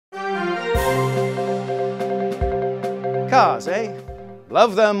Cars, eh?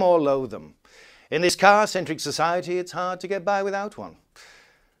 Love them or loathe them. In this car-centric society, it's hard to get by without one.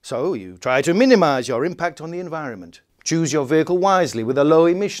 So you try to minimise your impact on the environment. Choose your vehicle wisely with a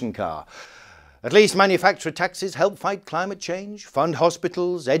low-emission car. At least manufacturer taxes help fight climate change, fund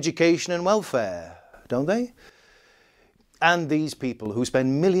hospitals, education and welfare, don't they? And these people who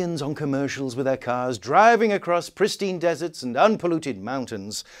spend millions on commercials with their cars, driving across pristine deserts and unpolluted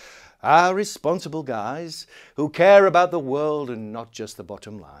mountains, are responsible guys who care about the world and not just the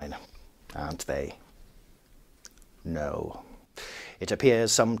bottom line, aren't they? No. It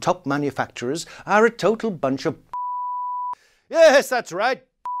appears some top manufacturers are a total bunch of Yes, that's right.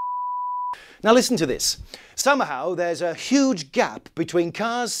 Now listen to this. Somehow there's a huge gap between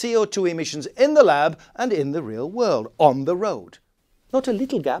cars' CO2 emissions in the lab and in the real world, on the road. Not a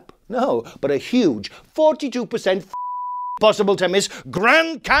little gap, no, but a huge 42% possible to miss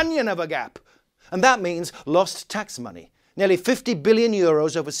Grand Canyon of a gap. And that means lost tax money, nearly 50 billion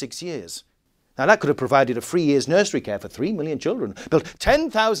euros over 6 years. Now that could have provided a free year's nursery care for 3 million children, built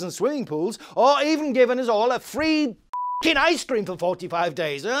 10,000 swimming pools, or even given us all a free ice cream for 45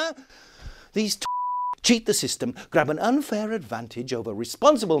 days, huh? These cheat the system, grab an unfair advantage over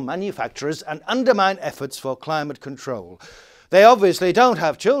responsible manufacturers and undermine efforts for climate control. They obviously don't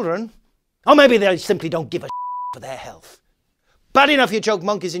have children. Or maybe they simply don't give a for their health. Bad enough you choke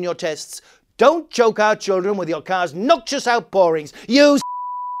monkeys in your tests. Don't choke our children with your car's noxious outpourings. You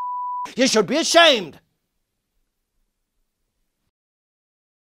should be ashamed.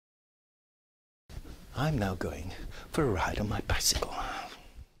 I'm now going for a ride on my bicycle.